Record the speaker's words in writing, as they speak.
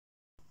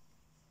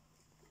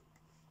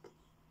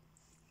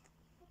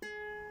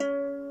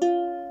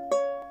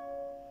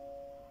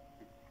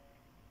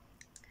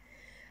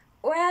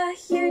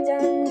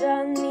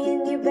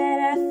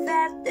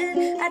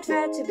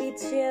tried to be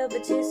chill,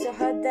 but you're so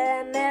hot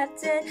that I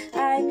melted.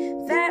 I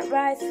fell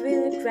right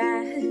through the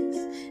cracks,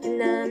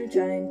 and I'm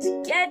trying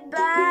to get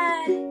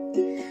by.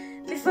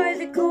 Before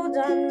the cool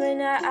down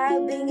run out,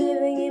 I've been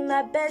giving it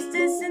my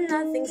bestest, and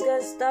nothing's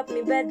gonna stop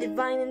me but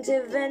divine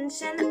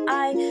intervention.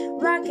 I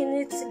rocking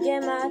it to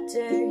get my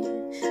turn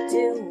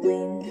to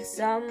win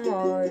some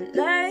more,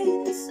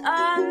 learn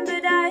some,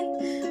 but I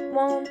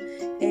won't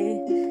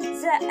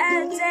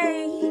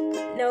hesitate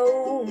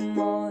no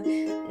more,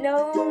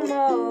 no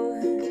more.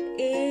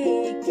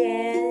 It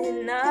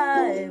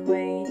cannot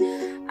wait.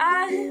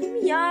 I'm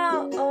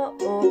yours.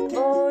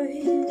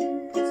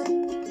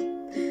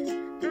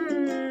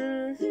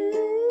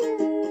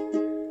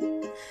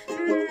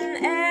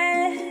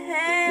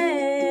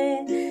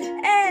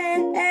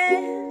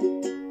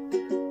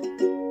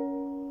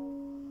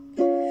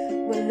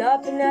 Well,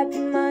 open up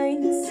your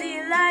mind and see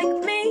like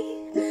me.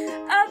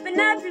 Open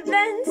up your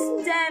vents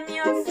and damn,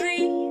 you're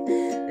free.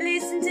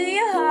 Listen to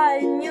your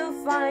heart and you'll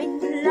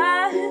find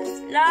love,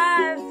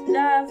 love,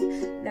 love,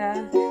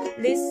 love.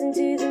 Listen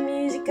to the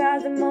music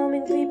of the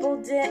moment, people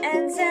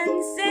dance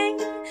and sing.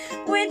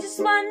 We're just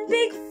one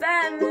big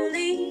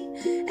family,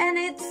 and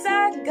it's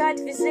our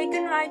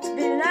God-forsaken right to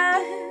be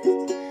loved,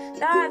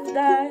 loved,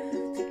 loved,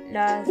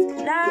 loved,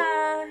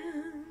 loved.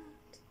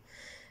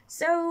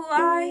 So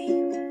I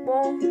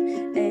won't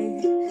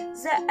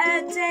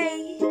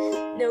hesitate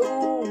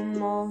no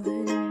more,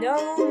 no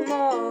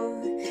more.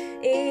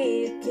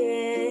 It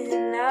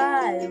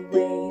cannot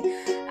wait.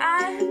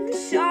 I'm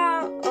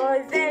sure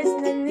there's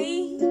no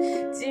need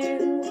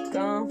to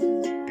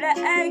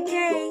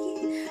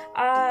complicate.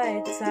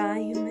 Our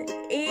time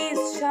is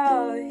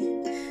short.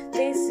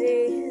 This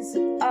is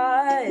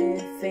our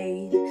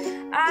fate.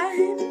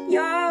 I'm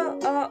yours.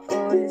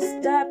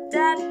 Stop,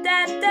 da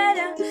da da da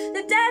da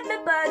da da da da da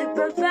da da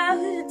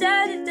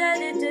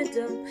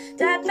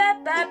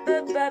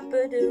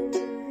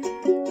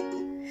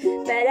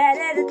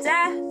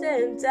da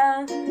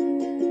da.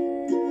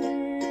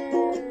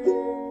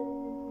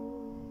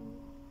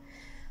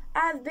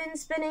 I've been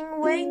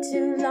spinning way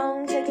too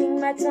long, checking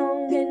my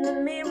tongue in the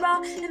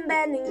mirror and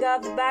bending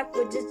over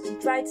backward just to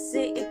try to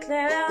see it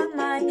clearer.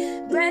 My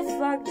breath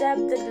fogged up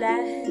the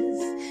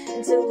glass,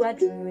 and so I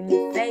drew in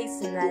your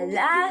face and I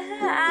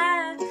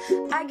laughed.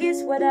 I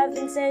guess what I've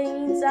been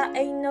saying is there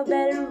ain't no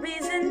better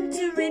reason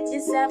to rid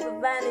yourself of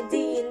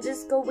vanity and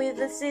just go with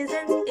the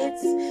seasons.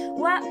 It's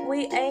what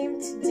we aim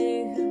to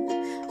do.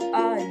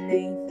 Our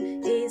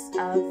name is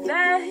our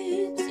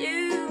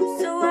virtue,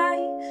 so I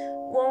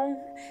won't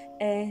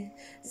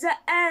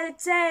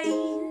hesitate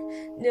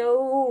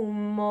no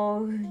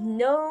more,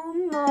 no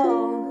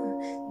more.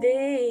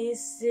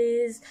 This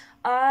is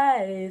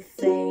our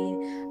fate.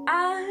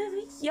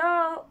 I'm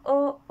yours.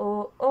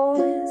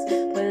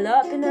 Well,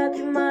 open up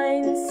your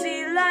mind and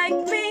see like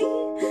me.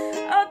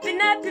 Open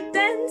up your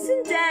dance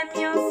and damn,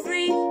 you're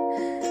free.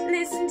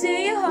 Listen to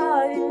your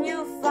heart and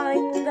you'll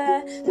find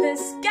that the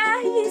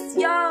sky is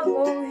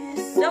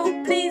yours. So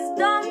please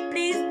don't,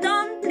 please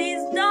don't,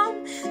 please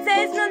don't.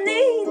 There's no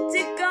need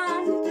to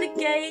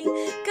complicate,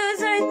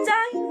 'cause our time